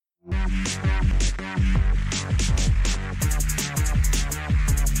Hey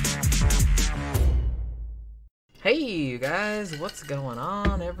you guys, what's going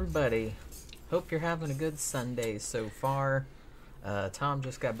on everybody? Hope you're having a good Sunday so far. Tom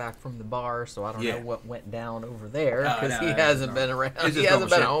just got back from the bar, so I don't know what went down over there because he hasn't been around. He hasn't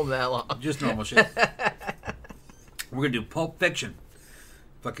been home that long. Just normal shit. We're going to do Pulp Fiction.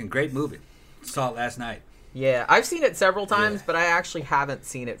 Fucking great movie. Saw it last night. Yeah, I've seen it several times, but I actually haven't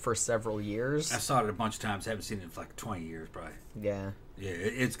seen it for several years. I saw it a bunch of times. I haven't seen it for like 20 years probably. Yeah. Yeah,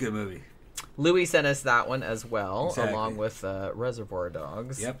 it's a good movie. Louis sent us that one as well, along with Reservoir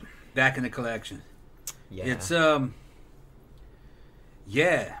Dogs. Yep. Back in the collection. Yeah. It's,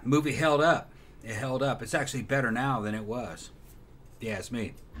 movie held up. It held up. It's actually better now than it was. Yeah, it's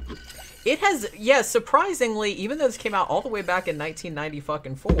me. It has, surprisingly, even though this came out all the way back in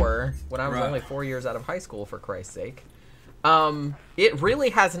 1994, when I was only 4 years out of high school, for Christ's sake, it really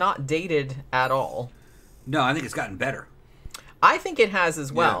has not dated at all. No, I think it's gotten better. I think it has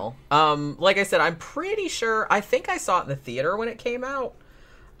as well. Yeah. Like I said, I'm pretty sure, I think I saw it in the theater when it came out.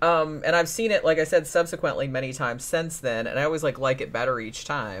 And I've seen it, like I said, subsequently many times since then, and I always like it better each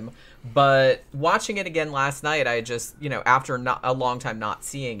time. But watching it again last night, I just, after a long time not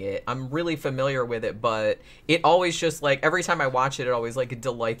seeing it, I'm really familiar with it, but it always just, every time I watch it, it always, it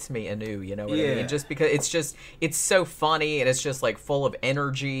delights me anew, you know what I mean? Just because it's so funny, and it's just, full of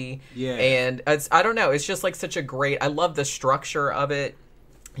energy. Yeah. And I don't know, it's just, such a great, I love the structure of it.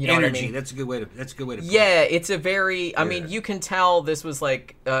 You know energy. What I mean? That's a good way to put it. Yeah, it's a very. I mean, you can tell this was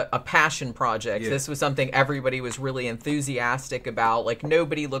a passion project. Yeah. This was something everybody was really enthusiastic about.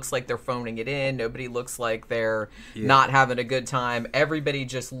 Nobody looks like they're phoning it in. Nobody looks like they're not having a good time. Everybody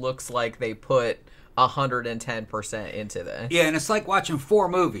just looks like they put 110% into this. Yeah, and it's like watching four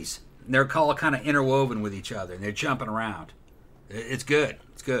movies. They're all kind of interwoven with each other, and they're jumping around. It's good.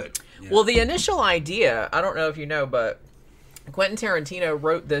 It's good. Yeah. Well, the initial idea, I don't know if you know, but Quentin Tarantino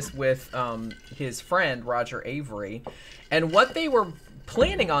wrote this with his friend Roger Avary, and what they were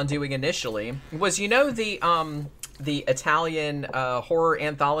planning on doing initially was, the Italian horror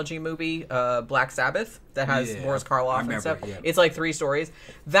anthology movie Black Sabbath that has Boris Karloff and stuff. Yeah. It's 3 stories.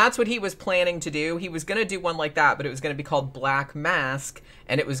 That's what he was planning to do. He was going to do one like that, but it was going to be called Black Mask,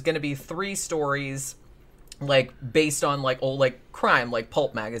 and it was going to be 3 stories based on old crime,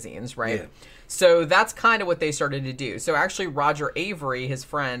 pulp magazines, right? Yeah. So that's kind of what they started to do. So actually Roger Avary, his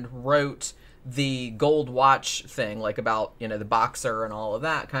friend, wrote the gold watch thing, about, the boxer and all of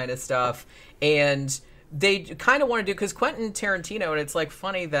that kind of stuff. And they kind of want to do, because Quentin Tarantino, and it's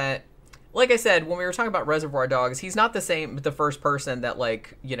funny that, like I said, when we were talking about Reservoir Dogs, he's not the first person that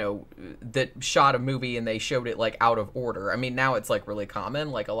that shot a movie and they showed it out of order. I mean, now it's really common,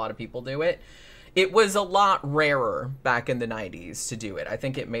 a lot of people do it. It was a lot rarer back in the 90s to do it. I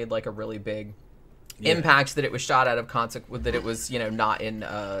think it made a really big impact that it was shot out of that it was not in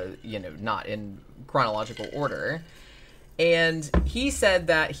chronological order. And he said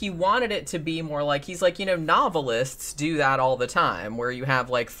that he wanted it to be more he's novelists do that all the time, where you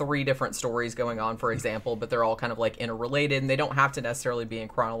have 3 different stories going on, for example, but they're all kind of interrelated, and they don't have to necessarily be in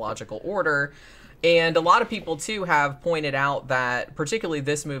chronological order. And a lot of people, too, have pointed out that, particularly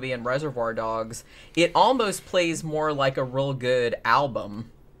this movie and Reservoir Dogs, it almost plays more like a real good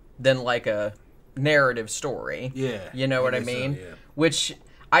album than a narrative story. Yeah. You know what I mean? So, yeah. Which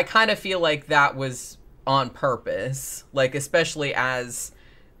I kind of feel like that was on purpose, especially as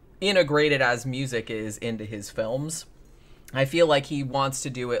integrated as music is into his films. I feel like he wants to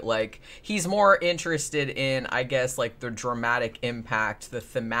do it he's more interested in, I guess, the dramatic impact, the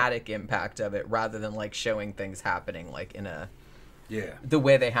thematic impact of it, rather than showing things happening in the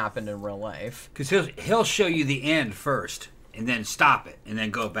way they happened in real life. Because he'll show you the end first, and then stop it, and then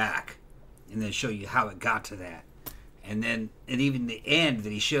go back, and then show you how it got to that, and even the end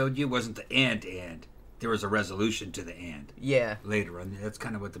that he showed you wasn't the end. There was a resolution to the end. Yeah. Later on, that's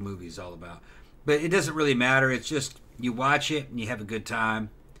kind of what the movie's all about. But it doesn't really matter. It's just you watch it and you have a good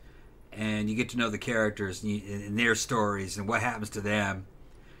time, and you get to know the characters and their stories and what happens to them.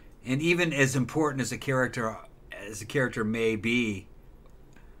 And even as important as a character may be,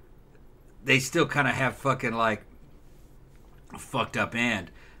 they still kind of have fucking a fucked up end,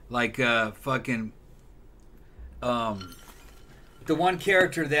 the one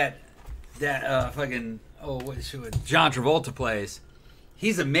character that John Travolta plays.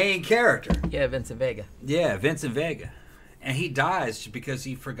 He's a main character. Yeah, Vincent Vega. Yeah, Vincent Vega. And he dies because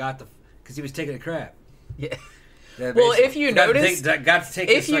he forgot because he was taking a crap. Yeah. Well, if you notice,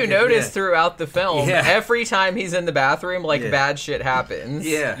 if you notice yeah. throughout the film, Yeah. every time he's in the bathroom, like Yeah. bad shit happens.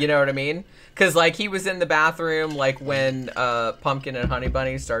 Yeah. You know what I mean? Because like he was in the bathroom, like when Pumpkin and Honey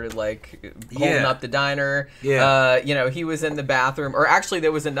Bunny started like holding Yeah. up the diner. Yeah. You know, he was in the bathroom, or actually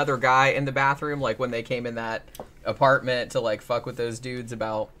there was another guy in the bathroom, like when they came in that apartment to like fuck with those dudes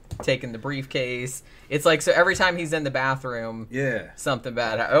about taking the briefcase. It's like, so every time he's in the bathroom, Yeah. something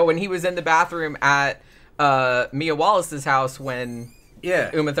bad. Oh, and he was in the bathroom at Mia Wallace's house when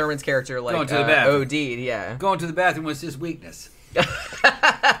Yeah. Uma Thurman's character like Going to the bathroom. OD'd, yeah. Going to the bathroom was his weakness.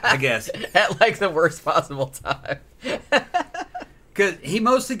 I guess. At like the worst possible time. Because he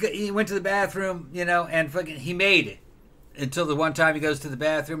went to the bathroom, you know, and fucking he made it. Until the one time he goes to the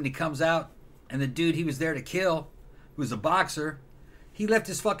bathroom and he comes out, and the dude he was there to kill, who was a boxer, he left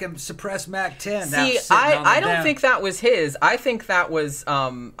his fucking suppressed Mac 10. See, I don't think that was his. I think that was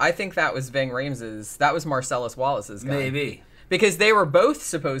Ving Rhames'. That was Marcellus Wallace's gun. Maybe. Because they were both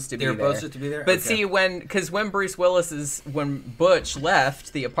supposed to be there. They were both supposed to be there? But Okay. see, when Butch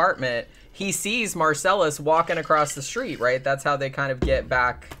left the apartment, he sees Marcellus walking across the street, right? That's how they kind of get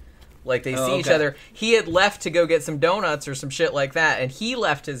back. Like, they see each okay. other. He had left to go get some donuts or some shit like that, and he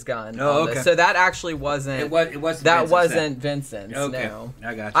left his gun. Oh, on this. okay. So that actually wasn't... It wasn't that Vincent's wasn't Vincent's, Okay. no.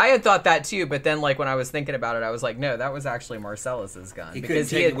 I got you. I had thought that too, but then, like, when I was thinking about it, I was like, no, that was actually Marcellus's gun. He couldn't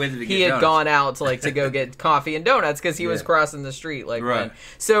take it with him to get donuts. gone out to, like, to go get coffee and donuts because he was Yeah. crossing the street, like, Right. when...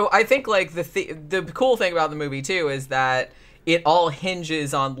 So I think, like, the cool thing about the movie, too, is that it all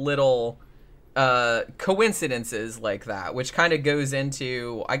hinges on little... coincidences like that, which kind of goes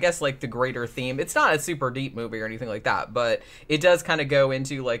into, I guess, like the greater theme. It's not a super deep movie or anything like that, but it does kind of go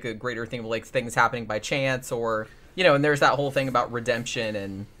into like a greater theme, like things happening by chance, or, you know, and there's that whole thing about redemption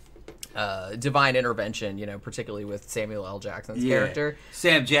and divine intervention, you know, particularly with Samuel L. Jackson's character.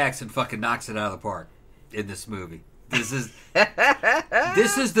 Sam Jackson fucking knocks it out of the park in this movie. This is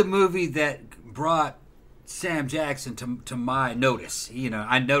the movie that brought Sam Jackson to my notice. You know,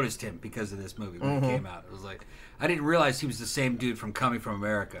 I noticed him because of this movie when it came out. It was like, I didn't realize he was the same dude from Coming from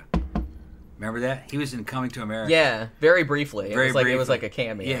America. Remember that? He was in Coming to America. Yeah, very briefly. It was like a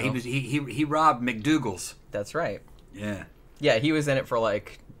cameo. Yeah, he robbed McDougal's. That's right. Yeah. Yeah, he was in it for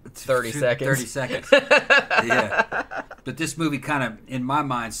like 30 seconds. 30 seconds. Yeah. But this movie kind of, in my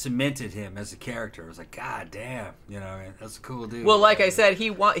mind, cemented him as a character. I was like, God damn, you know, man, that's a cool dude. Well, like I said, he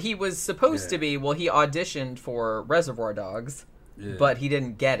was supposed to be. Well, he auditioned for Reservoir Dogs, but he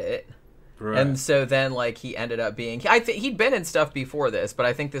didn't get it, Right. and so then like he ended up being. I think he'd been in stuff before this, but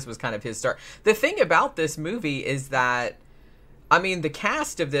I think this was kind of his start. The thing about this movie is that, I mean, the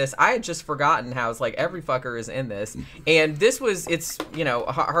cast of this, I had just forgotten how it's like every fucker is in this. And it's, you know,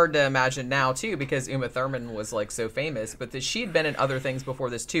 hard to imagine now too, because Uma Thurman was like so famous, but she'd been in other things before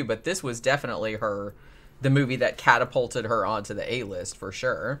this too, but this was definitely the movie that catapulted her onto the A-list for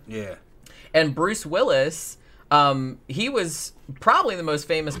sure. Yeah. And Bruce Willis, he was probably the most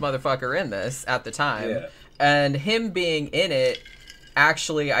famous motherfucker in this at the time. Yeah. And him being in it,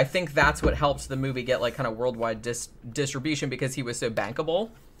 actually, I think that's what helped the movie get like kind of worldwide distribution, because he was so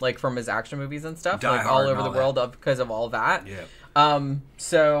bankable, like from his action movies and stuff, Die like Hard all over and the all world that. because of all that. Yeah.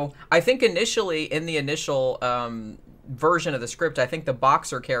 So I think initially in the initial version of the script, I think the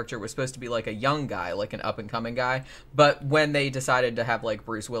boxer character was supposed to be like a young guy, like an up and coming guy. But when they decided to have like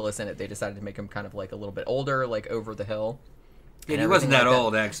Bruce Willis in it, they decided to make him kind of like a little bit older, like over the hill. And he wasn't that like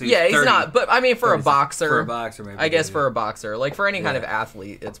old, actually. Yeah, he's 30, not. But I mean, for a 30 boxer, For a boxer, maybe. I guess yeah. for a boxer, like for any kind of Yeah.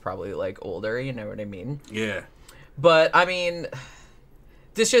 athlete, it's probably like older. You know what I mean? Yeah. But I mean,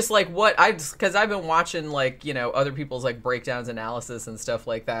 this just like because I've been watching like, you know, other people's like breakdowns, analysis and stuff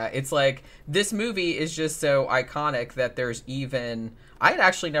like that. It's like this movie is just so iconic that there's even, I had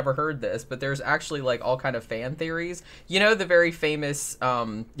actually never heard this, but there's actually like all kind of fan theories. You know, the very famous you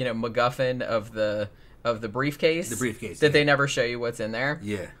know, MacGuffin of the briefcase. The briefcase, that yeah. they never show you what's in there.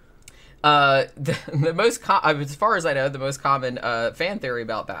 Yeah. The most as far as I know, the most common fan theory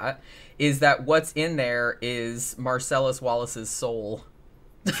about that is that what's in there is Marcellus Wallace's soul.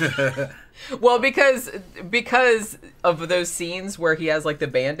 Well, because of those scenes where he has like the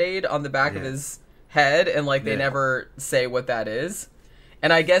Band-Aid on the back of his head, and like they never say what that is.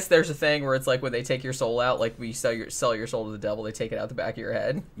 And I guess there's a thing where it's like when they take your soul out, like we sell your soul to the devil, they take it out the back of your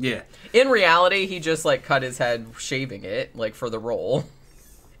head. Yeah. In reality, he just like cut his head shaving it, like for the role.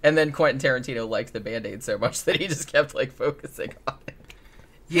 And then Quentin Tarantino liked the Band-Aid so much that he just kept like focusing on it.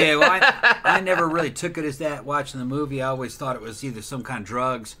 Yeah, well, I never really took it as that watching the movie. I always thought it was either some kind of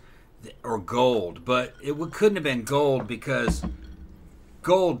drugs or gold. But it couldn't have been gold, because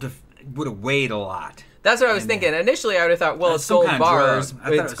gold would have weighed a lot. That's what I was thinking. Initially, I would have thought, well, it's some gold kind of bars. drug. I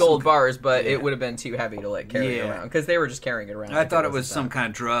thought it It's was gold some bars, but yeah. it would have been too heavy to like carry it Yeah. around because they were just carrying it around. I like thought it was wasn't some that. kind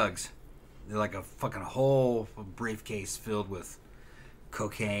of drugs. They're like a fucking whole briefcase filled with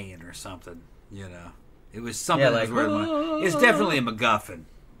cocaine or something. You know, it was something. Yeah, that like, was weird. It's definitely a MacGuffin,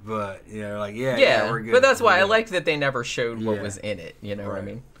 but you know, like Yeah, we're good. but that's why We're I good. liked that they never showed what Yeah. was in it. You know what I Right.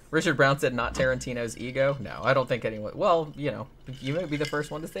 mean? Richard Brown said not Tarantino's ego. No, I don't think anyone. Well, you know, you may be the first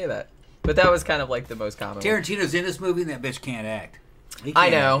one to say that. But that was kind of like the most common one. Tarantino's in this movie, and that bitch can't act. He I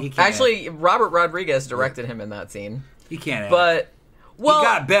can't- know. he can't Actually, Robert Rodriguez directed him in that scene. act. He can't act. But, well, he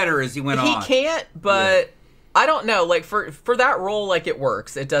got better as he went he on. can't, but I don't know. Like, for that role, like, it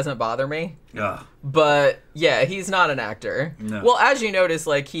works. It doesn't bother me. Ugh. But, yeah, he's not an actor. No. Well, as you notice,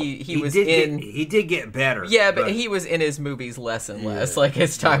 like, he was in... He did get better. Yeah, but he was in his movies less and less, Yeah. like,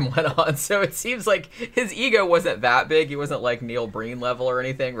 as time went on. So it seems like his ego wasn't that big. He wasn't, like, Neil Breen level or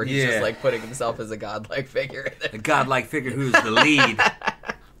anything, where he's Yeah. just, like, putting himself as a godlike figure. a godlike figure who's the lead.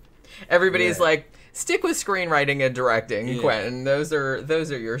 Everybody's Yeah. like, stick with screenwriting and directing, Yeah. Quentin. Those are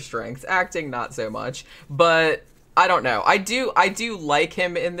your strengths. Acting, not so much. But I don't know. I do like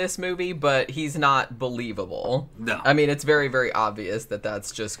him in this movie, but he's not believable. No. I mean, it's very, very obvious that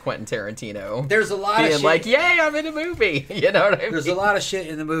that's just Quentin Tarantino There's a lot of being shit. like, "Yay, I'm in a movie." You know what I mean? There's a lot of shit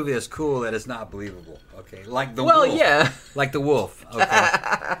in the movie that's cool that is not believable. Okay, like the Well, wolf. yeah. Like the wolf.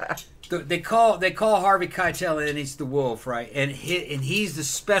 Okay. They call Harvey Keitel and he's the wolf, right? And he's the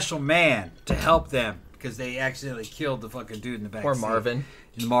special man to help them because they accidentally killed the fucking dude in the back. Or seat. Marvin.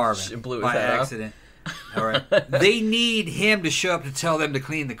 Marvin Blew his by head off. accident. All right. They need him to show up to tell them to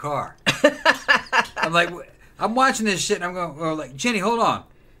clean the car. I'm like, I'm watching this shit and I'm going, well, like, Jenny, hold on.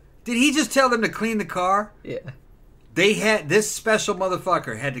 Did he just tell them to clean the car? Yeah. They had this special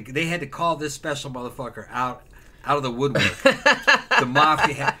motherfucker they had to call this special motherfucker out of the woodwork. The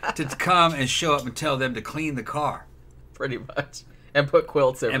mafia had to come and show up and tell them to clean the car Pretty much. And put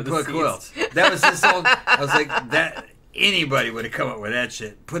quilts over and the put seats. quilts. That was this old. I was like, that anybody would have come up with that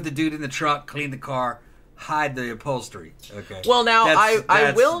shit. Put the dude in the trunk, clean the car, hide the upholstery. Okay. Well, now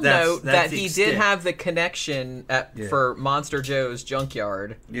I will note that's that the he extent. did have the connection for Monster Joe's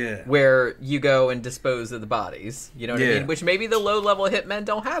junkyard, Yeah. where you go and dispose of the bodies. You know what I Yeah. mean? Which maybe the low-level hitmen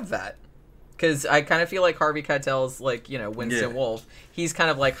don't have that. Because I kind of feel like Harvey Keitel's like, you know, Winston Yeah. Wolfe. He's kind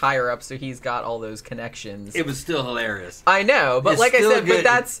of like higher up, so he's got all those connections. It was still hilarious. I know, but It's like I still said, good.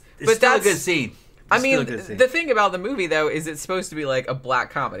 it's still a good scene. I It's mean, still a good scene. the thing about the movie, though, is it's supposed to be like a black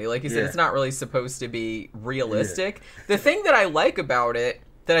comedy. Like you said, Yeah. it's not really supposed to be realistic. The thing that I like about it,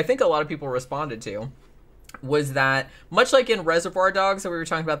 that I think a lot of people responded to, was that, much like in Reservoir Dogs, that we were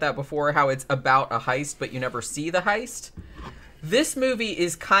talking about that before, how it's about a heist, but you never see the heist. This movie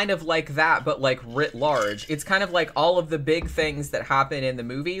is kind of like that, but like writ large. It's kind of like all of the big things that happen in the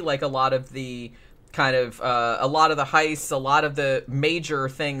movie, like a lot of the kind of a lot of the heists, a lot of the major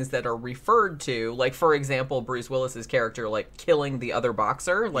things that are referred to, like for example, Bruce Willis's character like killing the other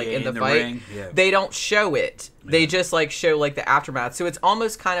boxer, like Yeah, in the in the fight. ring, yeah. They don't show it. They just like show like the aftermath. So it's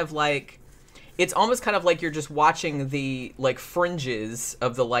almost kind of like you're just watching the like fringes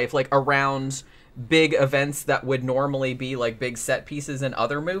of the life, like around big events that would normally be like big set pieces in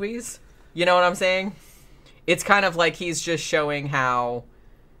other movies. You know what I'm saying? It's kind of like he's just showing how,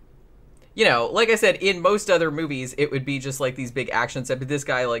 you know, like I said, in most other movies, it would be just like these big action sets. But this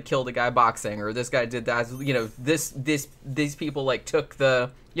guy like killed a guy boxing, or this guy did that. You know, these people like took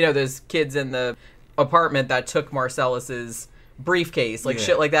the, you know, those kids in the apartment that took Marcellus's briefcase, like Yeah.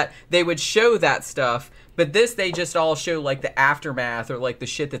 shit like that. They would show that stuff, but this they just all show like the aftermath or like the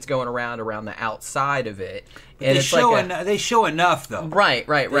shit that's going around the outside of it. And it's like They show enough though. right.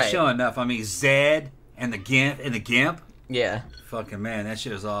 They show enough. I mean, Zed and the Gimp. Yeah. Fucking man, that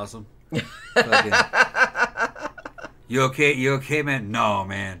shit is awesome. Fucking, you okay? You okay, man? No,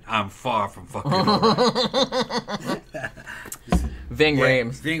 man. I'm far from fucking alright. Ving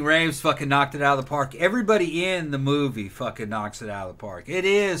Rhames. Ving Rhames fucking knocked it out of the park. Everybody in the movie fucking knocks it out of the park.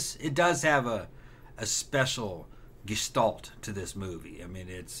 It does have a special gestalt to this movie. I mean,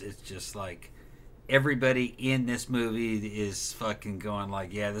 it's just like everybody in this movie is fucking going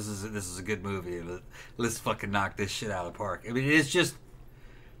like, yeah, this is a good movie. Let's fucking knock this shit out of the park. I mean,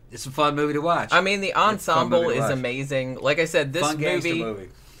 it's a fun movie to watch. I mean, the It's a fun ensemble movie to is watch. amazing. Like I said, this Fun gangster movie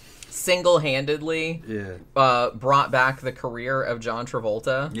single-handedly brought back the career of John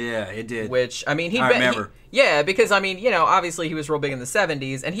Travolta. Yeah, it did. Which, I mean, I remember. because, I mean, you know, obviously he was real big in the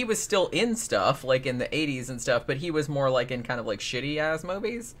 70s, and he was still in stuff, like in the 80s and stuff, but he was more like in kind of like shitty-ass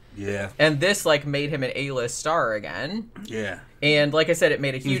movies. Yeah. And this, like, made him an A-list star again. Yeah. And, like I said, it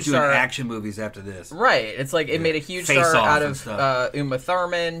made a He huge was doing star. action movies after this. Right. It's like, it made a huge Face star Off out and of stuff. Uma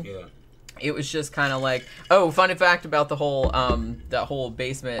Thurman. Yeah. it was just kind of like, oh, funny fact about the whole that whole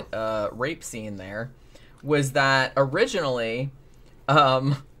basement rape scene there was that originally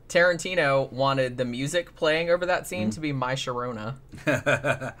Tarantino wanted the music playing over that scene to be My Sharona.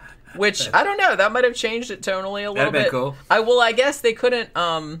 Which, I don't know, that might have changed it tonally a little bit. That'd be cool. I guess they couldn't,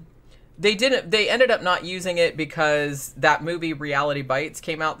 they ended up not using it because that movie Reality Bites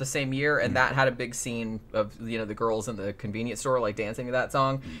came out the same year, and that had a big scene of, you know, the girls in the convenience store, like, dancing to that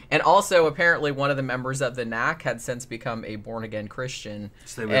song. And also, apparently, one of the members of the Knack had since become a born-again Christian,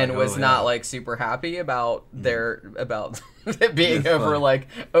 and was not, like, super happy about about it being over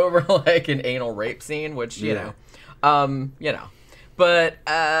an anal rape scene, which, you know. But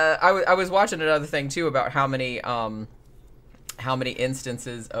I was watching another thing too about how many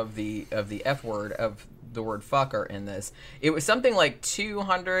instances of the F word, of the word fuck, are in this. It was something like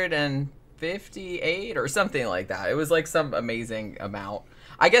 258 or something like that. It was like some amazing amount.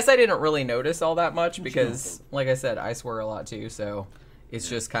 I guess I didn't really notice all that much because, like I said, I swear a lot too, so it's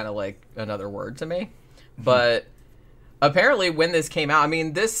just kind of like another word to me. But apparently when this came out, I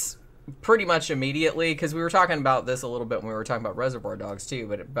mean, this pretty much immediately, because we were talking about this a little bit when we were talking about Reservoir Dogs too,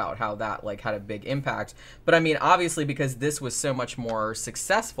 but about how that like had a big impact. But I mean, obviously, because this was so much more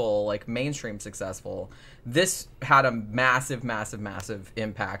successful, like mainstream successful, this had a massive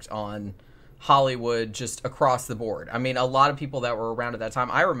impact on Hollywood just across the board. I mean, a lot of people that were around at that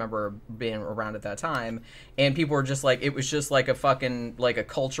time, I remember being around at that time, and people were just like, it was just like a fucking, like a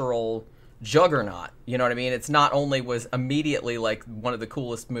cultural juggernaut, you know what I mean? It's not only was immediately like one of the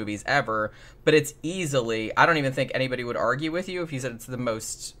coolest movies ever, but it's easily, I don't even think anybody would argue with you if you said it's the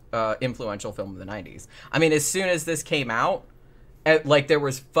most influential film of the 90s. I mean, as soon as this came out, like there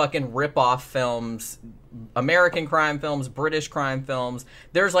was fucking rip-off films, American crime films, British crime films.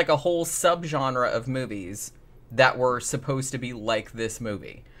 There's like a whole subgenre of movies that were supposed to be like this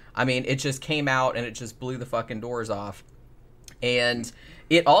movie. I mean, it just came out and it just blew the fucking doors off. And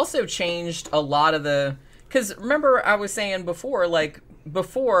it also changed a lot of the... Because remember I was saying before, like,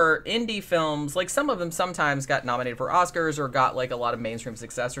 before indie films, like some of them sometimes got nominated for Oscars or got like a lot of mainstream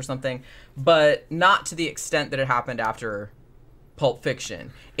success or something, but not to the extent that it happened after Pulp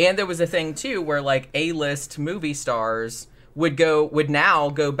Fiction. And there was a thing too where like A-list movie stars would now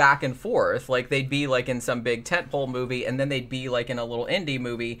go back and forth. Like they'd be like in some big tentpole movie and then they'd be like in a little indie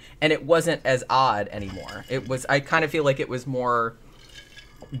movie, and it wasn't as odd anymore. It was, I kind of feel like it was more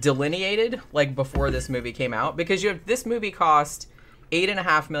delineated like before this movie came out, because this movie cost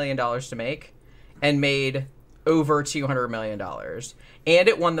 $8.5 million to make and made over $200 million. And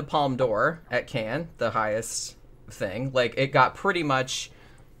it won the Palme d'Or at Cannes, the highest thing. Like it got pretty much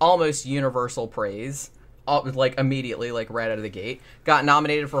almost universal praise, like immediately, like right out of the gate. Got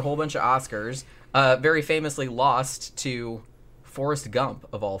nominated for a whole bunch of Oscars. Very famously lost to Forrest Gump,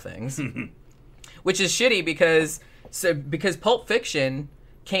 of all things. Which is shitty because Pulp Fiction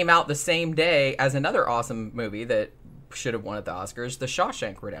came out the same day as another awesome movie that should have won at the Oscars, The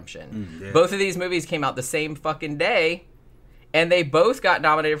Shawshank Redemption. Yeah. Both of these movies came out the same fucking day, and they both got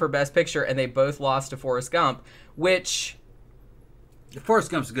nominated for Best Picture, and they both lost to Forrest Gump, which...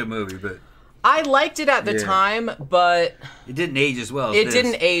 Forrest Gump's a good movie, but... I liked it at the time, but... It didn't age as well as It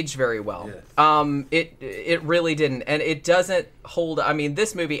didn't age very well. Yeah. It really didn't, and it doesn't hold... I mean,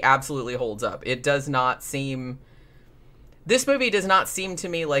 this movie absolutely holds up. It does not seem... This movie does not seem to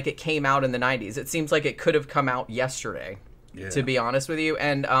me like it came out in the 90s. It seems like it could have come out yesterday, to be honest with you.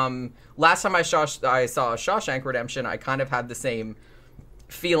 And last time I saw Shawshank Redemption, I kind of had the same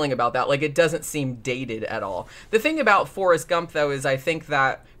feeling about that. Like, it doesn't seem dated at all. The thing about Forrest Gump, though, is I think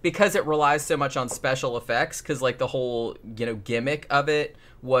that because it relies so much on special effects, because, like, the whole, you know, gimmick of it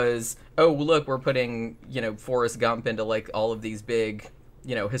was, oh, look, we're putting, you know, Forrest Gump into, like, all of these big,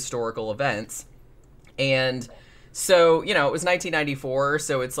 you know, historical events. And... So, you know, it was 1994,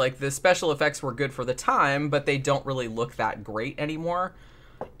 so it's like the special effects were good for the time, but they don't really look that great anymore.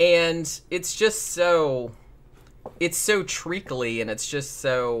 And it's just so... It's so treacly, and it's just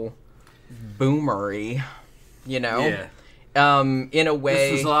so boomery, you know? Yeah. In a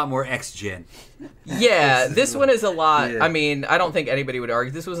way... This was a lot more X-Gen. Yeah, this one is a lot... Yeah. I mean, I don't think anybody would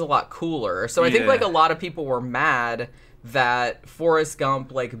argue. This was a lot cooler. So I think, like, a lot of people were mad that Forrest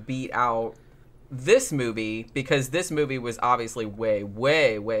Gump, like, beat out this movie, because this movie was obviously way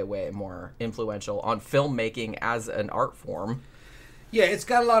more influential on filmmaking as an art form. Yeah, it's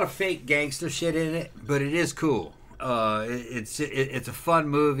got a lot of fake gangster shit in it, but it is cool. It's a fun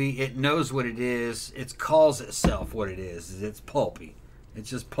movie. It knows what it is. It calls itself what it is. It's pulpy. It's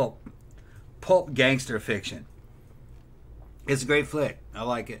just pulp gangster fiction. It's a great flick. I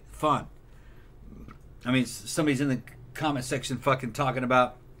like it. Fun. I mean, somebody's in the comment section fucking talking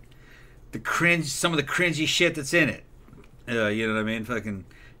about some of the cringy shit that's in it. You know what I mean? Fucking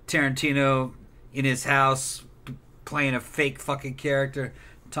Tarantino in his house playing a fake fucking character,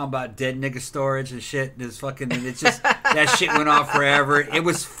 talking about dead nigga storage and shit. And it's just that shit went on forever. It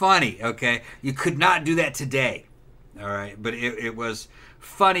was funny. Okay, you could not do that today. All right, but it was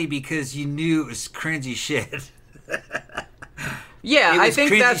funny because you knew it was cringy shit. Yeah, I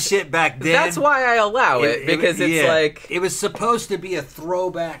think that's shit back then. That's why I allow it because it's like it was supposed to be a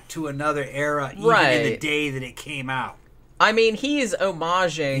throwback to another era, even in the day that it came out. I mean, he's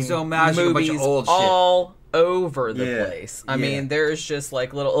homaging a bunch of old all over the place. I mean, there's just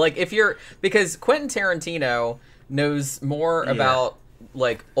like little because Quentin Tarantino knows more about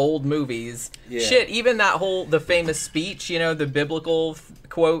like old movies. Shit, even the famous speech, the biblical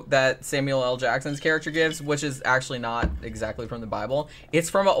quote that Samuel L. Jackson's character gives, which is actually not exactly from the Bible. It's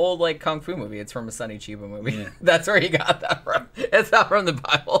from an old like kung fu movie. It's from a Sonny Chiba movie. Yeah. That's where he got that from. It's not from the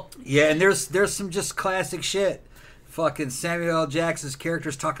Bible. Yeah, and there's some just classic shit. Fucking Samuel L. Jackson's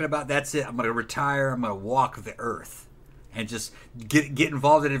character's talking about, that's it, I'm going to retire, I'm going to walk the earth. And just get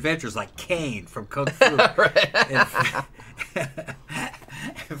involved in adventures like Kane from Kung Fu. and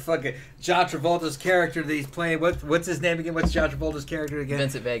fucking John Travolta's character that he's playing, what's his name again? What's John Travolta's character again?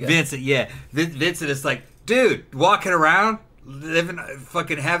 Vincent Vega. Vincent, yeah. Vincent is like, dude, walking around, living,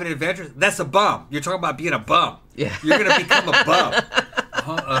 fucking having adventures, that's a bum. You're talking about being a bum. Yeah. You're going to become a bum.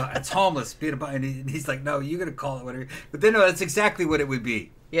 It's homeless, being a bum. And he's like, no, you're going to call it whatever. But then, no, that's exactly what it would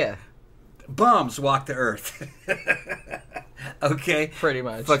be. Yeah. Bums walk the earth. Okay? Pretty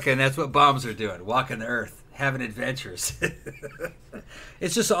much. Fucking, that's what bums are doing. Walking the earth. Having adventures.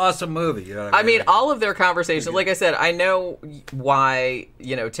 It's just an awesome movie. You know what I mean? All of their conversations, like I said, I know why,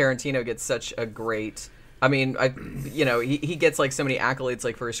 Tarantino gets such a great... I mean, he gets like so many accolades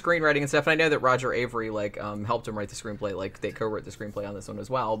like for his screenwriting and stuff. And I know that Roger Avery helped him write the screenplay. Like they co-wrote the screenplay on this one as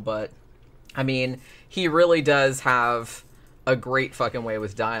well. But I mean, he really does have a great fucking way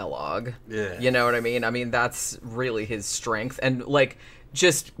with dialogue. Yeah. You know what I mean? I mean, that's really his strength. And like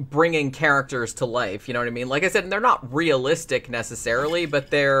just bringing characters to life. You know what I mean? Like I said, they're not realistic necessarily,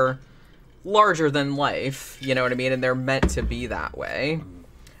 but they're larger than life. You know what I mean? And they're meant to be that way.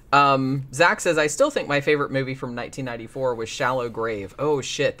 Zach says, I still think my favorite movie from 1994 was Shallow Grave. Oh,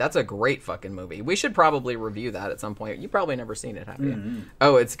 shit. That's a great fucking movie. We should probably review that at some point. You've probably never seen it, have you? Mm-hmm.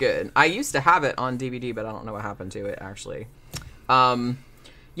 Oh, it's good. I used to have it on DVD, but I don't know what happened to it, actually.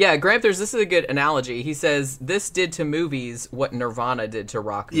 Yeah, Gramthers, this is a good analogy. He says, this did to movies what Nirvana did to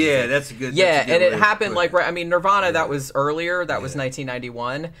rock music. Yeah, that's a good Yeah, and it happened like, I mean, Nirvana, that was earlier. That was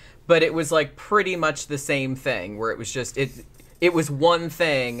 1991. But it was like pretty much the same thing, where it was just... It was one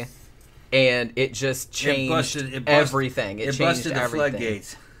thing, and it just changed everything. It busted the everything.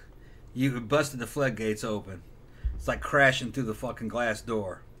 floodgates. You busted the floodgates open. It's like crashing through the fucking glass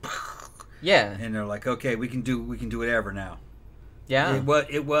door. Yeah. And they're like, okay, we can do whatever now. Yeah.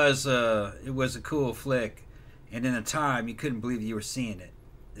 It was a cool flick, and in a time you couldn't believe you were seeing it.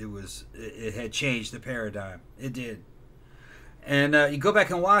 It had changed the paradigm. It did. And you go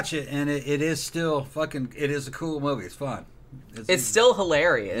back and watch it, and it is still it is a cool movie. It's fun. It's still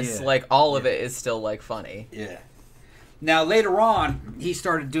hilarious. Yeah. Like, all of it is still, like, funny. Yeah. Now, later on, he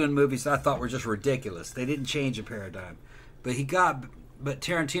started doing movies that I thought were just ridiculous. They didn't change the paradigm. But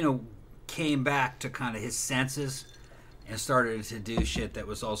Tarantino came back to kind of his senses and started to do shit that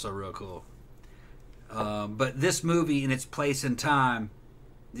was also real cool. But this movie, in its place and time,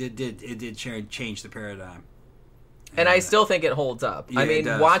 it did change the paradigm. And I still think it holds up. Yeah, I mean,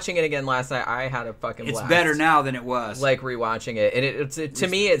 watching it again last night, I had a fucking blast. It's better now than it was. Like, rewatching it. And to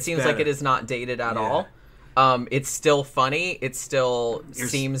me, it seems better. Like it is not dated at all. It's still funny. It still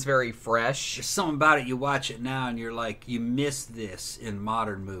seems very fresh. There's something about it. You watch it now, and you're like, you miss this in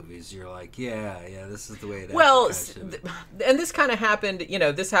modern movies. You're like, yeah, this is the way it is. Well, and this kind of happened,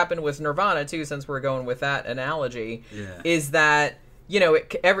 this happened with Nirvana, too, since we're going with that analogy, is that...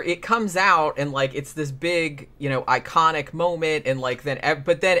 it comes out and like it's this big, iconic moment, and like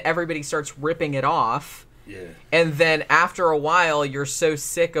but then everybody starts ripping it off. Yeah. And then after a while, you're so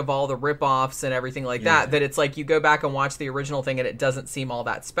sick of all the rip-offs and everything like that it's like you go back and watch the original thing and it doesn't seem all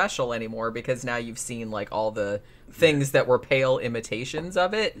that special anymore because now you've seen like all the things that were pale imitations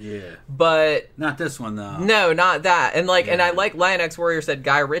of it. Yeah. But not this one though. No, not that. And like and I like Lion X Warrior said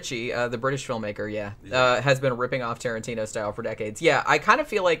Guy Ritchie, the British filmmaker, has been ripping off Tarantino style for decades. Yeah, I kind of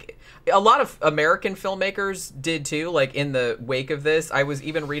feel like a lot of American filmmakers did too, like in the wake of this. I was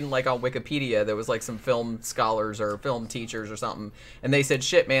even reading like on Wikipedia, there was like some film scholars or film teachers or something, and they said,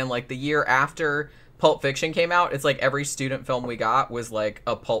 shit, man, like the year after Pulp Fiction came out, it's like every student film we got was like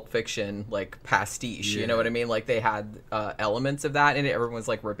a Pulp Fiction like pastiche. You know what I mean? Like they had elements of that in it. Everyone was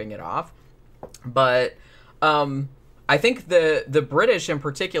like ripping it off. But I think the British in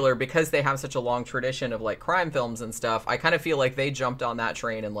particular, because they have such a long tradition of like crime films and stuff, I kind of feel like they jumped on that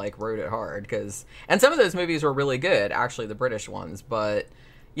train and like rode it hard. And some of those movies were really good, actually, the British ones. But,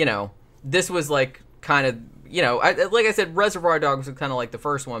 you know, this was like kind of, you know, like I said, Reservoir Dogs was kind of like the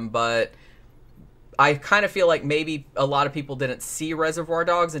first one, but I kind of feel like maybe a lot of people didn't see Reservoir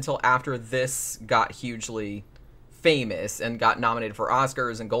Dogs until after this got hugely famous and got nominated for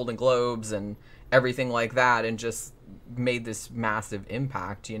Oscars and Golden Globes and everything like that, and just made this massive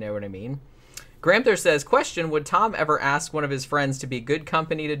impact, you know what I mean? Gramther says, question, would Tom ever ask one of his friends to be good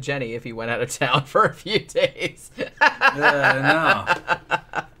company to Jenny if he went out of town for a few days? No.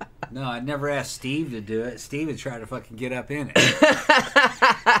 No, I'd never asked Steve to do it. Steve would try to fucking get up in it.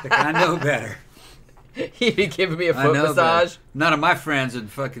 Like, I know better. He'd be giving me a foot massage? Better. None of my friends would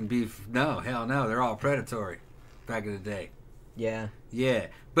fucking be... No, hell no. They're all predatory back in the day. Yeah. Yeah.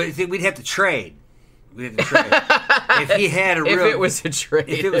 But we'd have to trade. We'd have to trade. If he had a real... If it was a trade.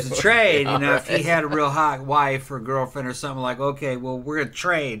 If it was a trade, you know, right. If he had a real hot wife or girlfriend or something like, okay, well, we're going to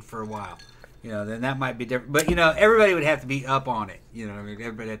trade for a while. You know, then that might be different. But, you know, everybody would have to be up on it. You know, I mean,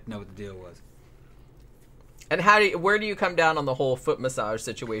 everybody had to know what the deal was. And where do you come down on the whole foot massage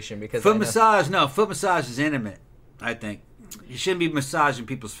situation? Because foot massage is intimate, I think. You shouldn't be massaging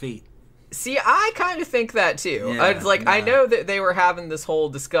people's feet. See, I kind of think that too. Yeah, It's like, I know that they were having this whole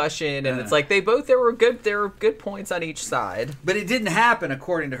discussion, and it's like there were good points on each side. But it didn't happen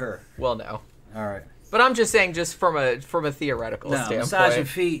according to her. Well, no. All right. But I'm just saying, just from a theoretical standpoint. Massaging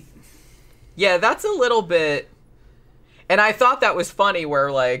feet. Yeah, that's a little bit. And I thought that was funny, where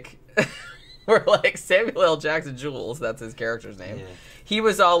like Samuel L. Jackson Jules, that's his character's name. Yeah. He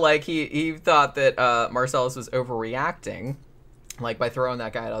was all like he thought that Marcellus was overreacting, like by throwing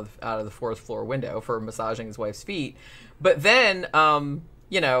that guy out of the fourth floor window for massaging his wife's feet. But then,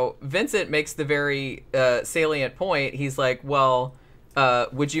 you know, Vincent makes the very salient point. He's like, well,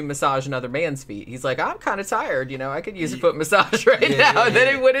 would you massage another man's feet? He's like, I'm kind of tired, you know, I could use a foot massage now. And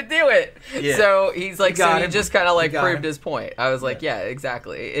then he wouldn't do it. Yeah. So he's like, so he just kind of like proved his point. I was like, yeah,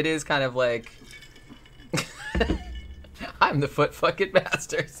 exactly. It is kind of like, I'm the foot fucking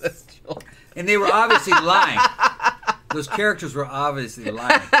master, says Joel. And they were obviously lying. Those characters were obviously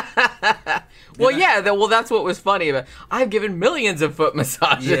lying. Well, yeah, that's what was funny about. I've given millions of foot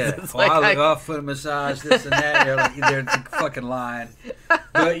massages. Yeah, I love foot massage, this and that. They're fucking lying.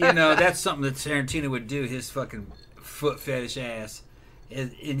 But you know, that's something that Tarantino would do. His fucking foot fetish ass.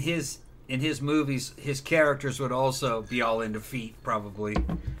 In his movies, his characters would also be all into feet, probably,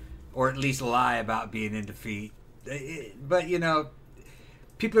 or at least lie about being into feet. But you know,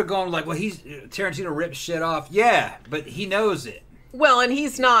 people are going like, well, Tarantino rips shit off. Yeah, but he knows it. Well, and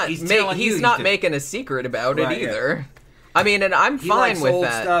he's not making a secret about it either. Yeah. I mean, and I'm fine with old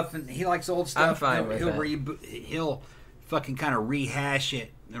that. Stuff, and he likes old stuff. I'm fine with that. He'll fucking kind of rehash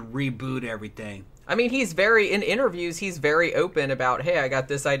it and reboot everything. I mean, in interviews, he's very open about, hey, I got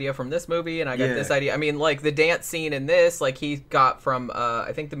this idea from this movie, and I got this idea. I mean, like, the dance scene in this, like, he got from,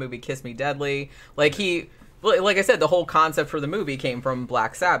 I think the movie Kiss Me Deadly. Like I said, the whole concept for the movie came from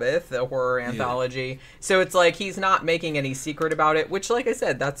Black Sabbath, the horror anthology. Yeah. So it's like he's not making any secret about it, which, like I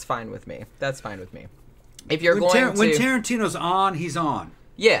said, that's fine with me. If you're when Tarantino's on, he's on.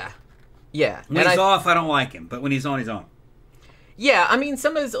 Yeah. Yeah. When he's off, I don't like him. But when he's on, he's on. Yeah, I mean,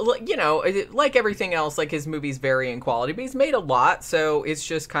 some of his, you know, like everything else, like his movies vary in quality, but he's made a lot, so it's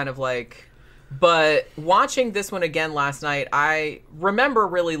just kind of like... But watching this one again last night, I remember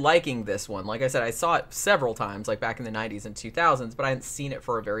really liking this one. Like I said, I saw it several times, like back in the 90s and 2000s, but I hadn't seen it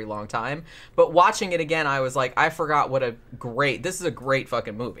for a very long time. But watching it again, I was like, I forgot this is a great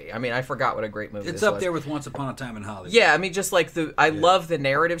fucking movie. I mean, I forgot what a great movie this was. It's up there with Once Upon a Time in Hollywood. Yeah, I mean, just like I love the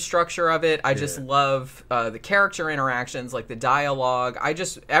narrative structure of it. I just love the character interactions, like the dialogue.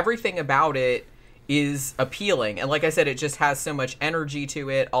 Everything about it is appealing, and like I said, it just has so much energy to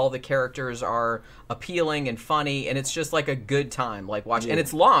it. All the characters are appealing and funny, and it's just like a good time like watching. And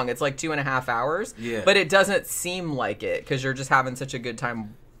it's long, it's like 2.5 hours, but it doesn't seem like it because you're just having such a good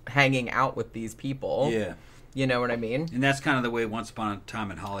time hanging out with these people. You know what I mean? And that's kind of the way Once Upon a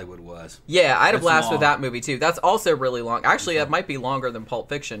Time in Hollywood was. Yeah, I had a blast with that movie too. That's also really long. Actually, it might be longer than Pulp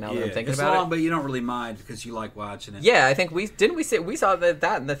Fiction now that I'm thinking about it. It's long, but you don't really mind because you like watching it. Yeah, I think we saw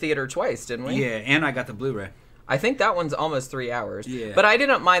that in the theater twice, didn't we? Yeah, and I got the Blu-ray. I think that one's almost 3 hours. Yeah. But I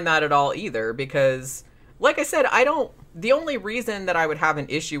didn't mind that at all either because, like I said, the only reason that I would have an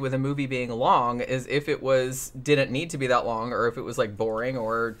issue with a movie being long is if it didn't need to be that long or if it was like boring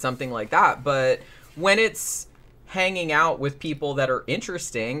or something like that. But when it's hanging out with people that are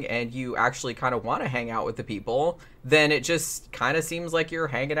interesting and you actually kind of want to hang out with the people, then it just kind of seems like you're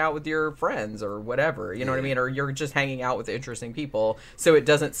hanging out with your friends or whatever, you know what I mean? Or you're just hanging out with interesting people, so it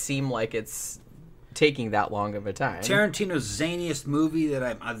doesn't seem like it's taking that long of a time. Tarantino's zaniest movie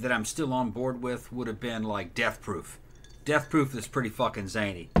that I'm still on board with would have been like Death Proof. Death Proof is pretty fucking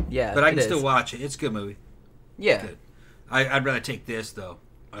zany. Yeah, but I can still watch it. It's a good movie. Yeah. Good. I'd rather take this though.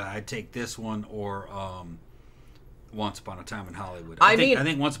 I'd take this one or Once Upon a Time in Hollywood. I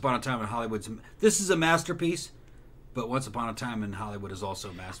think Once Upon a Time in Hollywood's this is a masterpiece, but Once Upon a Time in Hollywood is also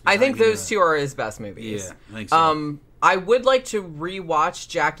a masterpiece. I think those two are his best movies. Yeah, I think so. I would like to rewatch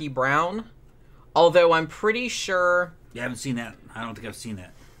Jackie Brown, although I'm pretty sure you haven't seen that. I don't think I've seen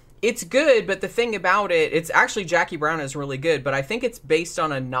that. It's good, but the thing about it, it's actually Jackie Brown is really good, but I think it's based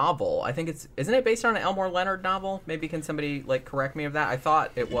on a novel. I think isn't it based on an Elmore Leonard novel? Maybe can somebody like correct me of that? I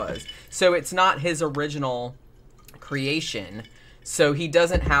thought it was. So it's not his original creation. So he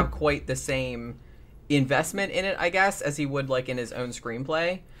doesn't have quite the same investment in it, I guess, as he would like in his own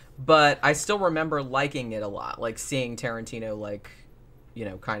screenplay. But I still remember liking it a lot, like seeing Tarantino like, you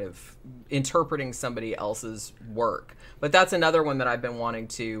know, kind of interpreting somebody else's work. But that's another one that I've been wanting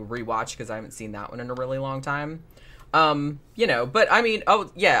to rewatch because I haven't seen that one in a really long time. You know, but I mean,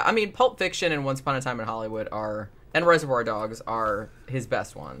 Pulp Fiction and Once Upon a Time in Hollywood and Reservoir Dogs are his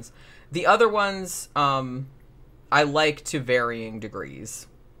best ones. The other ones, I like to varying degrees.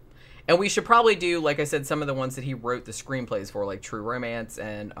 And we should probably do, like I said, some of the ones that he wrote the screenplays for, like True Romance,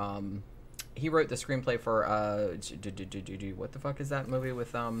 and he wrote the screenplay for what the fuck is that movie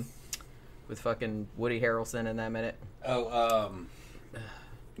with fucking Woody Harrelson in that minute?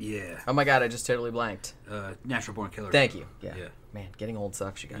 Yeah. Oh my god, I just totally blanked. Natural Born Killers. Thank you. Yeah. Man, getting old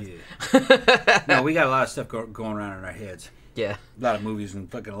sucks, you guys. Yeah. No, we got a lot of stuff going around in our heads. Yeah. A lot of movies and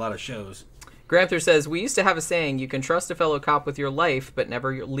fucking a lot of shows. Granther says, we used to have a saying, you can trust a fellow cop with your life, but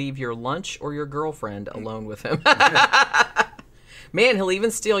never leave your lunch or your girlfriend alone with him. Man, he'll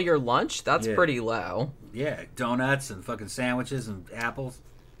even steal your lunch? That's pretty low. Yeah, donuts and fucking sandwiches and apples.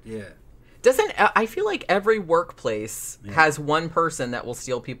 Yeah. I feel like every workplace has one person that will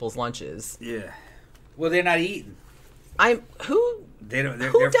steal people's lunches. Yeah. Well, they're not eating. Who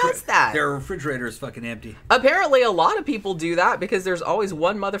Who does that? Their refrigerator is fucking empty. Apparently, a lot of people do that because there's always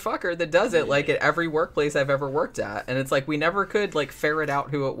one motherfucker that does it, like at every workplace I've ever worked at, and it's like we never could like ferret out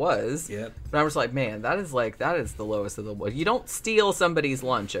who it was. Yep. But I'm just like, man, that is the lowest of the low. You don't steal somebody's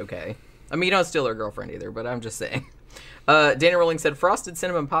lunch, okay? I mean, you don't steal their girlfriend either, but I'm just saying. Dana Rowling said frosted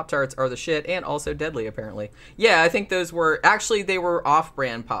cinnamon Pop-Tarts are the shit and also deadly, apparently. Yeah, I think those were they were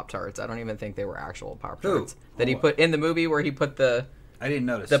off-brand Pop-Tarts. I don't even think they were actual Pop-Tarts that he put in the movie where he put the I didn't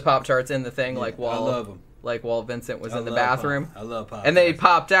notice the Pop-Tarts in the thing I love them. Like while Vincent was in the bathroom. I love Pop-Tarts. And they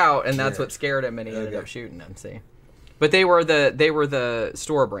popped out, and that's what scared him, and he ended up shooting them. See, but they were the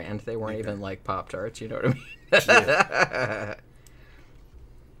store brand. They weren't even like Pop-Tarts. You know what I mean? Yeah.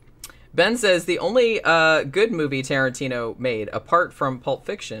 Ben says the only good movie Tarantino made, apart from Pulp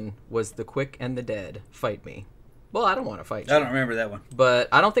Fiction, was The Quick and the Dead. Fight Me. Well, I don't want to fight you. I don't remember that one. But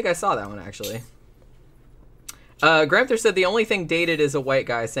I don't think I saw that one, actually. Gramther said the only thing dated is a white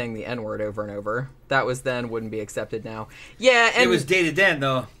guy saying the N-word over and over. That was then, wouldn't be accepted now. Yeah, and it was dated then,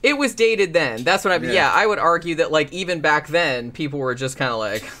 though. It was dated then. That's what I would argue that, like, even back then, people were just kind of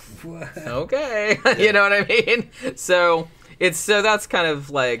like, okay. You know what I mean? So that's kind of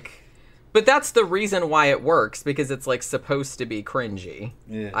like... But that's the reason why it works, because it's, like, supposed to be cringy.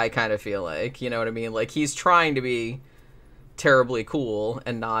 Yeah. I kind of feel like, you know what I mean? Like, he's trying to be terribly cool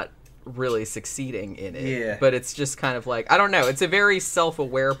and not really succeeding in it. Yeah. But it's just kind of like, I don't know. It's a very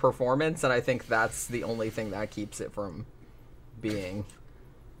self-aware performance, and I think that's the only thing that keeps it from being,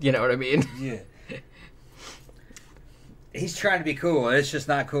 you know what I mean? Yeah. He's trying to be cool, and it's just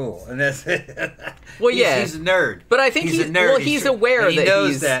not cool, and that's it. Well, yeah, he's a nerd. But I think he's a nerd. Well, he's aware that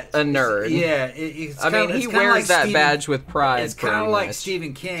he's a nerd. Yeah, he wears that badge with pride. It's kind of like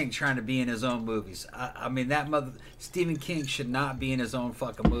Stephen King trying to be in his own movies. I mean, Stephen King should not be in his own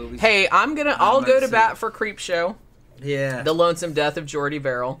fucking movies. Hey, I'll go to bat for Creepshow. Yeah. The Lonesome Death of Jordy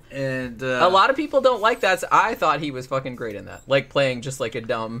Verrill. And a lot of people don't like that. So I thought he was fucking great in that. Like playing just like a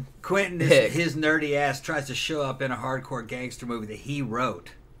dumb Quentin, his nerdy ass tries to show up in a hardcore gangster movie that he wrote.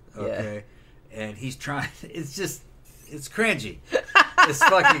 Okay. Yeah. And he's trying, it's cringy. It's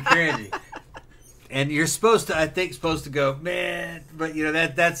fucking cringy. And you're supposed to go, man, but you know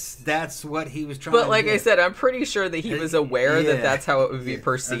that's what he was trying to do. But like I said, I'm pretty sure that he was aware that that's how it would be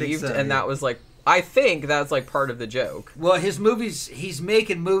perceived, and that was like, I think that's like part of the joke. Well, his movies, he's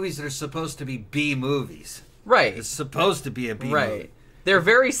making movies that are supposed to be B movies. Right. It's supposed to be a B movie. They're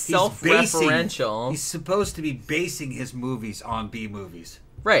very He's self-referential. He's supposed to be basing his movies on B movies.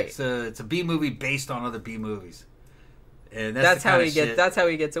 Right. So it's a B movie based on other B movies. And That's how he gets. That's how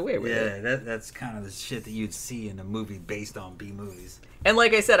he gets away with it. Yeah, that's kind of the shit that you'd see in a movie based on B movies. And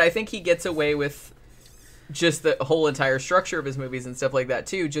like I said, I think he gets away with just the whole entire structure of his movies and stuff like that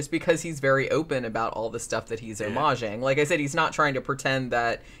too, just because he's very open about all the stuff that he's homaging. Like I said, he's not trying to pretend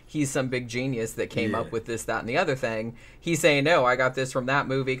that he's some big genius that came up with this, that, and the other thing. He's saying, no, I got this from that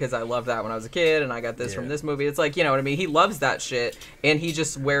movie because I loved that when I was a kid, and I got this from this movie. It's like, you know what I mean? He loves that shit, and he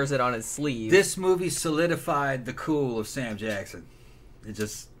just wears it on his sleeve. This movie solidified the cool of Sam Jackson. It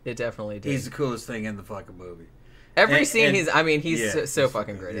definitely did. He's the coolest thing in the fucking movie. Every scene, he's so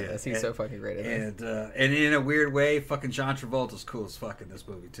fucking great at this. He's so fucking great at this. And in a weird way, fucking John Travolta's cool as fuck in this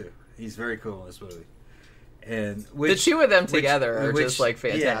movie too. He's very cool in this movie. And the two of them together are just like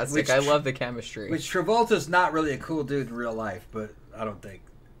fantastic. I love the chemistry. Which Travolta's not really a cool dude in real life, but I don't think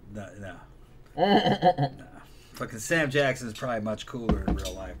no. Fucking Sam Jackson is probably much cooler in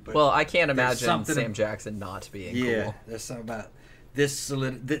real life. But well, I can't imagine Sam Jackson not being cool. Yeah, there's something about this.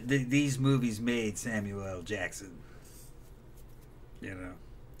 These movies made Samuel L. Jackson. You know.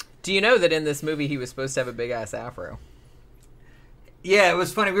 Do you know that in this movie he was supposed to have a big ass afro? Yeah, it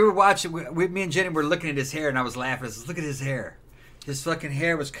was funny. We were watching. Me and Jenny were looking at his hair, and I was laughing. I said, "Look at his hair. His fucking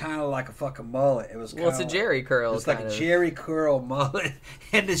hair was kind of like a fucking mullet. It was. It's a Jerry curl. It's like a Jerry curl mullet,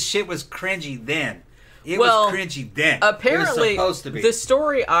 and this shit was cringy then. It was cringy then. Apparently, it was supposed to be. The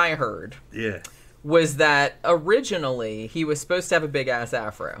story I heard. Yeah. Was that originally he was supposed to have a big ass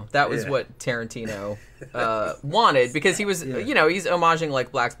afro? That was what Tarantino wanted, because he was, you know, he's homaging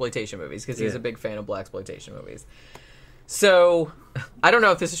like blaxploitation movies because he's a big fan of blaxploitation movies. So I don't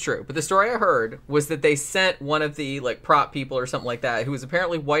know if this is true, but the story I heard was that they sent one of the like prop people or something like that, who was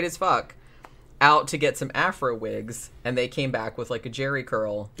apparently white as fuck, out to get some afro wigs, and they came back with like a Jerry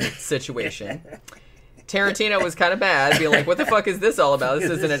curl situation. Tarantino was kind of bad, being like, what the fuck is this all about?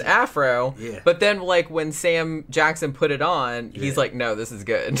 This isn't an afro. Yeah. But then, like, when Sam Jackson put it on, he's like, no, this is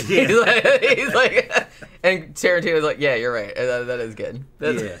good. Yeah. he's like, and Tarantino's like, yeah, you're right. That is good.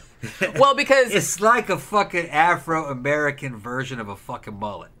 Well, because... It's like a fucking Afro-American version of a fucking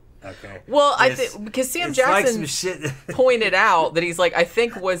mullet. Okay. Well, I think, because Sam Jackson pointed out that he's like, I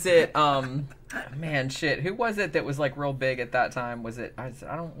think, was it... man, shit. Who was it that was like real big at that time? Was it?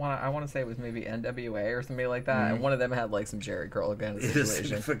 I want to say it was maybe NWA or somebody like that. Mm-hmm. And one of them had like some Jerry curl kind of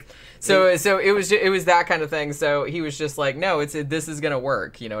situation. So it was that kind of thing. So he was just like, no, this is gonna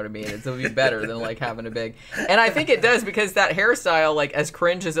work. You know what I mean? It'll be better than like having a big. And I think it does, because that hairstyle, like as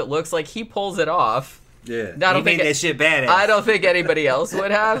cringe as it looks, like he pulls it off. Yeah, I don't think that shit badass. I don't think anybody else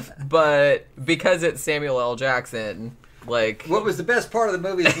would have, but because it's Samuel L. Jackson. Like, what was the best part of the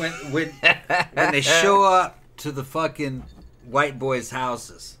movie is when they show up to the fucking white boys'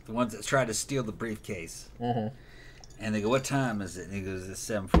 houses, the ones that try to steal the briefcase, and they go, "What time is it?" And he goes, "It's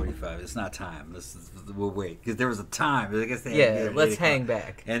 7:45. It's not time. We'll wait, because there was a time. I guess they let's hang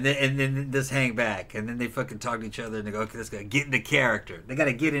back." And then just hang back, and then they fucking talk to each other, and they go, "Okay, let's go get into character." They got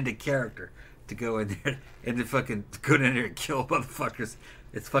to get into character to go in there and to fucking go in there and kill motherfuckers.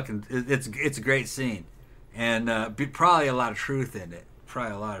 It's a great scene. And probably a lot of truth in it.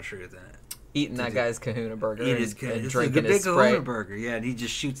 Eating that guy's Kahuna burger and the drinking big his Sprite. Kahuna burger, yeah. And he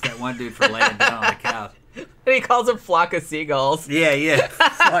just shoots that one dude for laying down on the couch. And he calls them flock of seagulls. Yeah.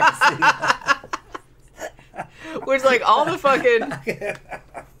 Flock of seagulls. Which, like, all the fucking...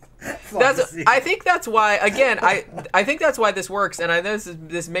 I think that's why, again, I think that's why this works. And I know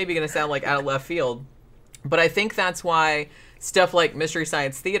this may be going to sound like out of left field, but I think that's why... stuff like Mystery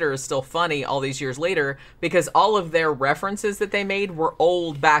Science Theater is still funny all these years later, because all of their references that they made were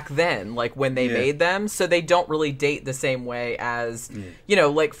old back then, like when they made them, so they don't really date the same way as, you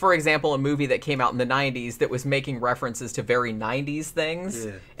know, like, for example, a movie that came out in the 90s that was making references to very 90s things,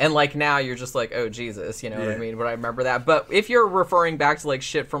 and like now you're just like, oh Jesus, you know what I mean? But I remember that. But if you're referring back to like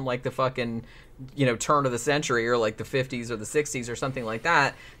shit from like the fucking, you know, turn of the century or like the 50s or the 60s or something like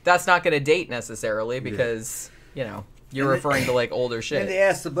that, that's not going to date necessarily, because, you know, you're referring to like older shit. And they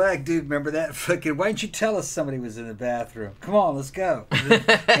asked the black dude, remember that? Fucking, why didn't you tell us somebody was in the bathroom? Come on, let's go.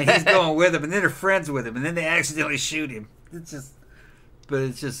 And he's going with him, and then they're friends with him, and then they accidentally shoot him. It's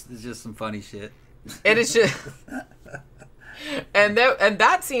just some funny shit. And it's just, and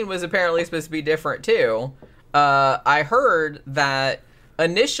that scene was apparently supposed to be different too. I heard that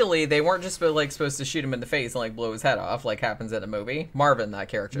initially they weren't just supposed to shoot him in the face and like blow his head off, like happens in a movie. Marvin, that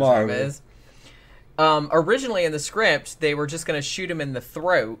character's name is. Originally in the script, they were just going to shoot him in the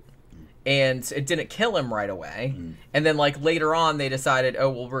throat, and it didn't kill him right away. And then, like, later on, they decided, oh,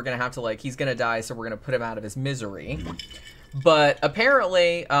 well, we're going to have to, like, he's going to die, so we're going to put him out of his misery. But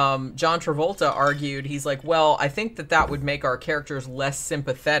apparently, John Travolta argued, he's like, well, I think that would make our characters less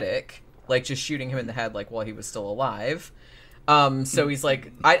sympathetic, like just shooting him in the head like while he was still alive. So he's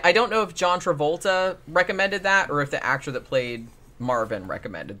like, I don't know if John Travolta recommended that or if the actor that played Marvin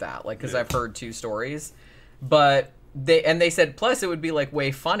recommended that, like, because I've heard two stories. But they said, plus it would be like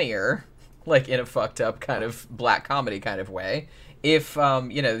way funnier, like in a fucked up kind of black comedy kind of way, if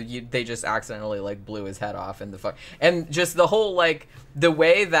they just accidentally like blew his head off in the fuck, and just the whole like the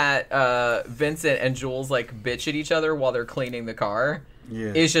way that Vincent and Jules like bitch at each other while they're cleaning the car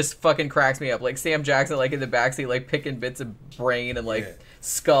is just fucking cracks me up. Like Sam Jackson like in the backseat like picking bits of brain and like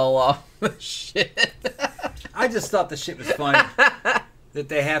skull off the shit. I just thought the shit was funny that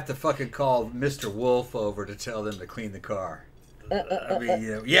they have to fucking call Mr. Wolf over to tell them to clean the car. I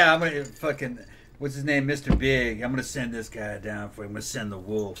mean, I'm gonna fucking, what's his name, Mr. Big. I'm gonna send this guy down for you. I'm gonna send the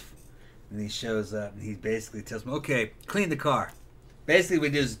wolf, and he shows up and he basically tells me, "Okay, clean the car." Basically,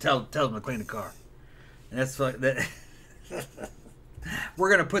 what we do is tell them to clean the car, and that's that. We're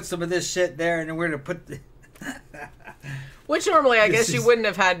gonna put some of this shit there, and then we're gonna put. Which normally I guess you wouldn't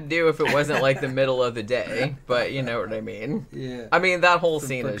have had to do if it wasn't like the middle of the day, but you know what I mean. Yeah. I mean that whole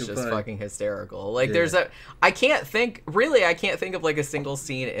scene is just fucking hysterical. Like there's I can't think of like a single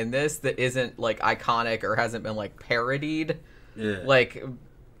scene in this that isn't like iconic or hasn't been like parodied. Yeah. Like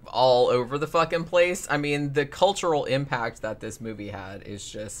all over the fucking place. I mean the cultural impact that this movie had is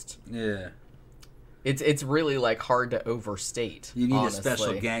just It's really like hard to overstate. You need honestly. a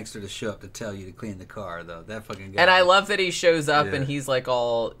special gangster to show up to tell you to clean the car, though. That fucking guy. And I love that he shows up and he's like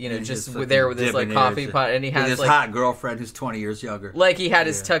all just there with his like coffee pot, and he has his like hot girlfriend who's 20 years younger. Like he had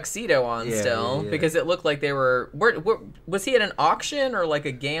his tuxedo on still because it looked like they were. Where was he at an auction or like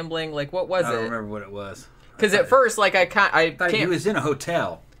a gambling? Like what was it? I don't remember what it was. Because at first, like I thought can't. He was in a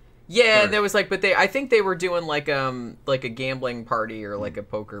hotel. Yeah, there was like, but I think they were doing like a gambling party or like a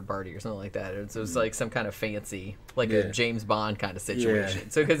poker party or something like that. And so it was like some kind of fancy, like a James Bond kind of situation.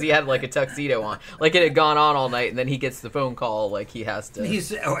 So because he had like a tuxedo on, like it had gone on all night, and then he gets the phone call, like he has to.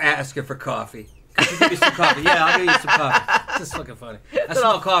 He's asking for coffee. Could you give me some coffee? Yeah, I'll give you some coffee. It's just fucking funny. I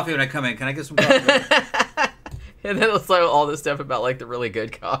smell coffee when I come in. Can I get some coffee? And then it's like all this stuff about like the really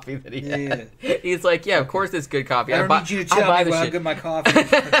good coffee that he had. He's like, yeah, of course it's good coffee. I don't need you to tell me how good my coffee is.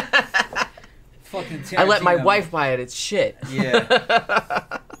 Fucking Tarantino. I let my wife buy it. It's shit. Yeah.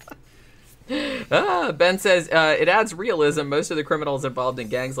 Ben says, it adds realism. Most of the criminals involved in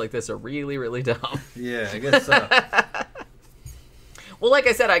gangs like this are really, really dumb. Yeah, I guess so. Well, like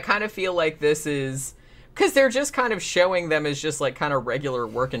I said, I kind of feel like this is... Because they're just kind of showing them as just like kind of regular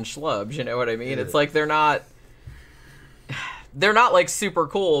working schlubs, you know what I mean? It's like they're not like super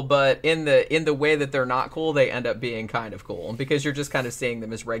cool, but in the way that they're not cool, they end up being kind of cool because you're just kind of seeing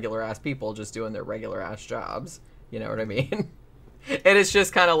them as regular ass people just doing their regular ass jobs. You know what I mean? And it's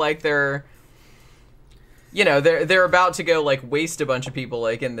just kind of like they're about to go like waste a bunch of people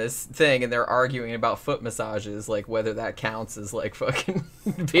like in this thing, and they're arguing about foot massages, like whether that counts as like fucking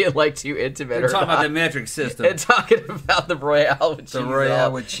being like too intimate. They're or talking not. about the metric system. And talking about the Royale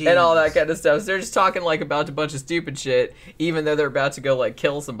with cheese. And all that kind of stuff. So they're just talking like about a bunch of stupid shit, even though they're about to go like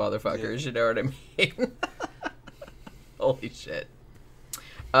kill some motherfuckers. You know what I mean? Holy shit.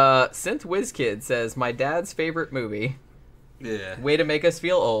 Synth WizKid says, my dad's favorite movie. Yeah. Way to make us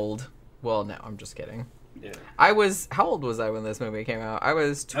feel old. Well, no, I'm just kidding. Yeah. How old was I when this movie came out? I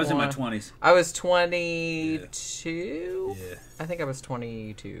was in my 20s. I was 22. Yeah. I think I was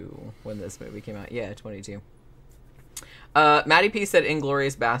 22 when this movie came out. Yeah, 22. Maddie P said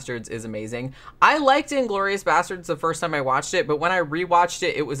Inglourious Bastards is amazing. I liked Inglourious Bastards the first time I watched it, but when I rewatched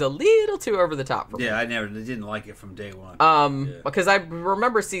it, it was a little too over the top for me. Yeah, I didn't like it from day one. Because I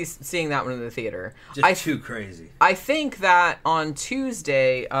remember seeing that one in the theater. Just too crazy. I think that on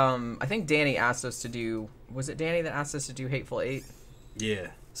Tuesday, I think Danny asked us to do... Was it Danny that asked us to do Hateful Eight?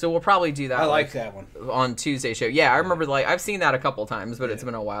 Yeah. So we'll probably do that. I like that one on Tuesday show. Yeah, I remember I've seen that a couple times, but it's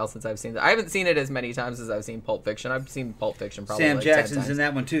been a while since I've seen that. I haven't seen it as many times as I've seen Pulp Fiction. I've seen Pulp Fiction probably. Sam like Jackson's 10 times. in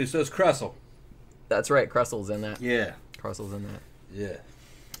that one too. So is Crussell. That's right, Crussell's in that. Yeah, Crussell's in that. Yeah.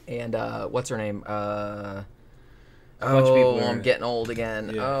 And what's her name? A bunch of people. I'm getting old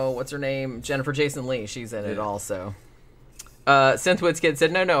again. Yeah. Oh, what's her name? Jennifer Jason Leigh. She's in it also. Synthwoods Kid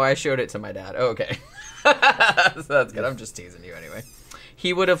said, no, I showed it to my dad. Oh, okay. So that's good. I'm just teasing you anyway.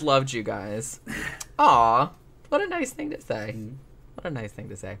 He would have loved you guys. Aw, what a nice thing to say. Mm-hmm. What a nice thing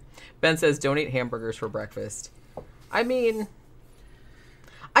to say. Ben says, don't eat hamburgers for breakfast. I mean,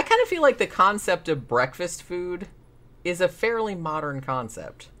 I kind of feel like the concept of breakfast food is a fairly modern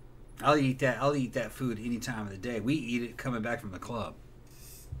concept. I'll eat that food any time of the day. We eat it coming back from the club.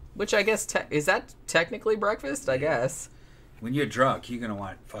 Which I guess, is that technically breakfast? I guess. When you're drunk, you're gonna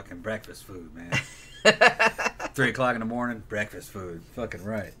want fucking breakfast food, man. 3 o'clock in the morning, breakfast food. Fucking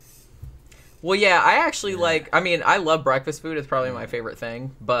right. Well, yeah, I actually like, I mean, I love breakfast food. It's probably my favorite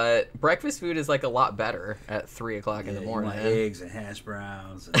thing. But breakfast food is like a lot better at 3 o'clock in the morning. You want eggs and hash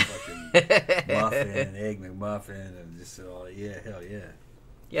browns and fucking muffin, egg McMuffin, and just all, yeah, hell yeah.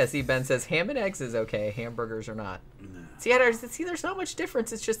 Yeah, see, Ben says ham and eggs is okay. Hamburgers are not. No. See, there's not much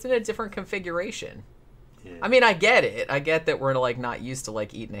difference. It's just in a different configuration. Yeah. I mean, I get it. I get that we're like not used to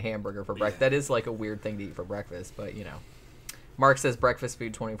like eating a hamburger for breakfast. Yeah. That is like a weird thing to eat for breakfast, but you know. Mark says breakfast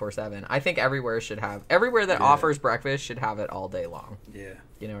food 24/7. I think everywhere that offers breakfast should have it all day long. Yeah.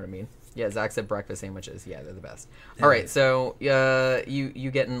 You know what I mean? Yeah, Zach said breakfast sandwiches. Yeah, they're the best. All right, so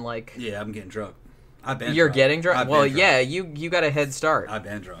you getting like? Yeah, I'm getting drunk. I've been. You're drunk. getting drunk. I've Well, been drunk. yeah, you got a head start. I've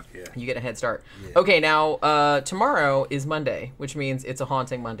been drunk. Yeah. You get a head start. Yeah. Okay, now tomorrow is Monday, which means it's a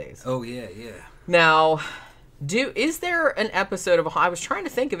Haunting Mondays. Oh yeah, yeah. Now, is there an episode of? I was trying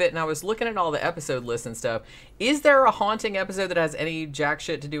to think of it, and I was looking at all the episode lists and stuff. Is there a haunting episode that has any jack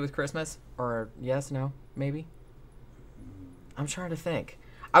shit to do with Christmas? Or yes, no, maybe. I'm trying to think.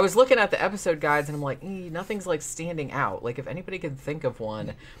 I was looking at the episode guides, and I'm like, nothing's like standing out. Like if anybody can think of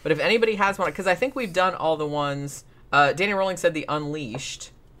one, but if anybody has one, because I think we've done all the ones. Danny Rowling said the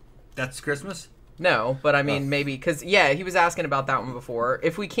Unleashed. That's Christmas. No, but I mean maybe because he was asking about that one before.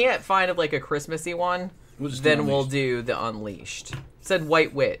 If we can't find like a Christmassy one. Then We'll do the Unleashed. Said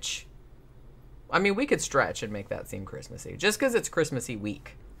White Witch. I mean, we could stretch and make that seem Christmassy. Just because it's Christmassy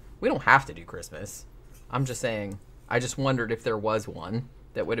week. We don't have to do Christmas. I'm just saying, I just wondered if there was one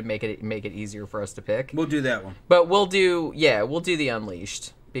that would make it easier for us to pick. We'll do that one. But we'll do the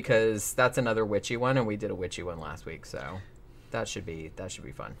Unleashed. Because that's another witchy one, and we did a witchy one last week, so that should be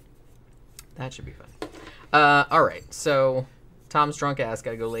fun. That should be fun. Alright, so Tom's drunk ass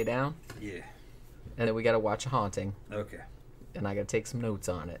gotta go lay down. Yeah. And then we got to watch a haunting. Okay. And I got to take some notes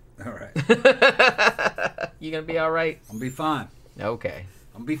on it. All right. You going to be all right? I'll be fine. Okay.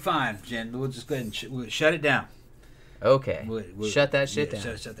 I'll be fine, Jen. We'll just go ahead and we'll shut it down. Okay. We'll, shut that shit down.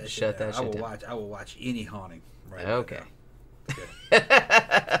 Shut that shit down. down. I will watch any haunting. Right. Okay.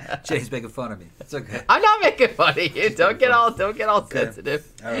 Okay. Jay's making fun of me. It's okay. I'm not making fun of you. Don't get all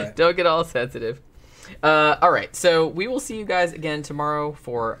sensitive. All right. Don't get all sensitive. All right, so we will see you guys again tomorrow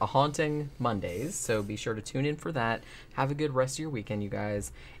for a Haunting Mondays. So be sure to tune in for that. Have a good rest of your weekend, you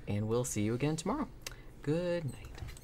guys, and we'll see you again tomorrow. Good night.